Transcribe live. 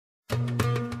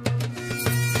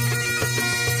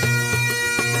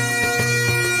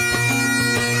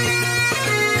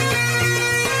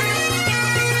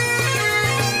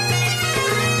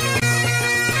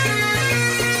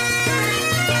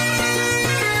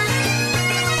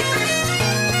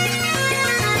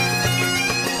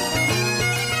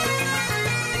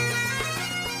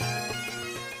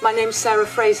My name's Sarah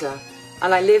Fraser,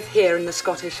 and I live here in the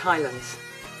Scottish Highlands.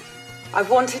 I've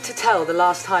wanted to tell the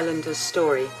Last Highlander's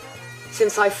story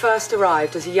since I first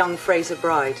arrived as a young Fraser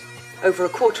bride over a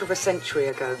quarter of a century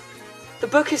ago. The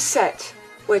book is set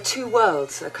where two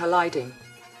worlds are colliding: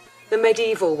 the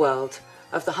medieval world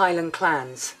of the Highland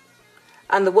clans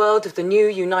and the world of the new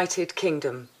United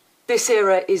Kingdom. This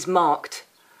era is marked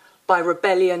by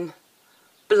rebellion,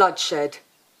 bloodshed,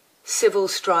 civil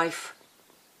strife,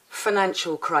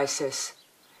 financial crisis,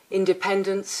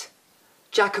 independence,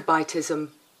 Jacobitism,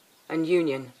 and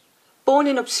union. Born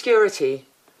in obscurity,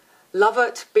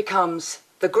 Lovat becomes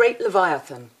the great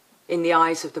Leviathan in the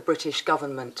eyes of the British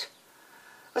government,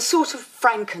 a sort of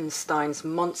Frankenstein's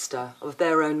monster of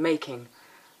their own making,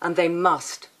 and they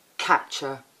must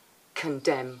capture,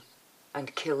 condemn,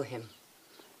 and kill him.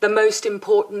 The most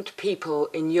important people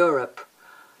in Europe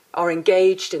are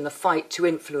engaged in the fight to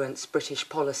influence British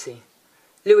policy.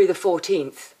 Louis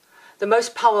XIV, the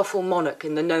most powerful monarch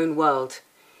in the known world,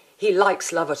 he likes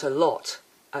Lovat a lot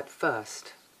at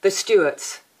first. The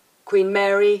Stuarts, Queen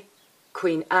Mary,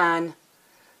 Queen Anne,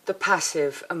 the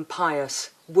passive and pious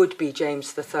would-be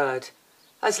James III.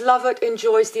 As Lovat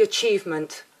enjoys the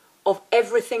achievement of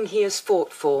everything he has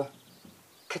fought for,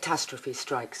 catastrophe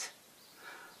strikes.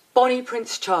 Bonnie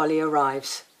Prince Charlie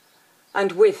arrives,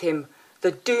 and with him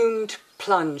the doomed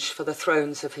plunge for the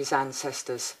thrones of his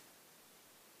ancestors.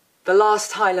 The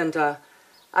last Highlander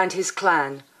and his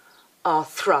clan are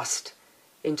thrust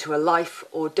into a life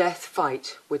or death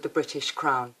fight with the British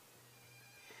crown.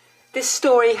 This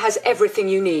story has everything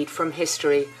you need from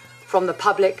history, from the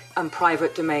public and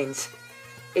private domains.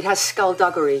 It has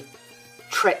skullduggery,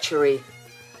 treachery,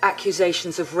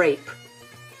 accusations of rape,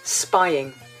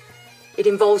 spying. It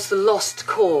involves the lost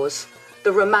cause,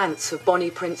 the romance of Bonnie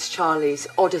Prince Charlie's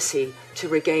odyssey to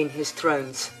regain his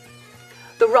thrones,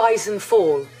 the rise and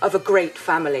fall of a great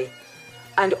family,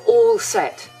 and all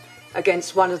set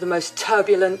against one of the most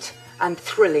turbulent and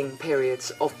thrilling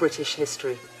periods of British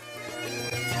history.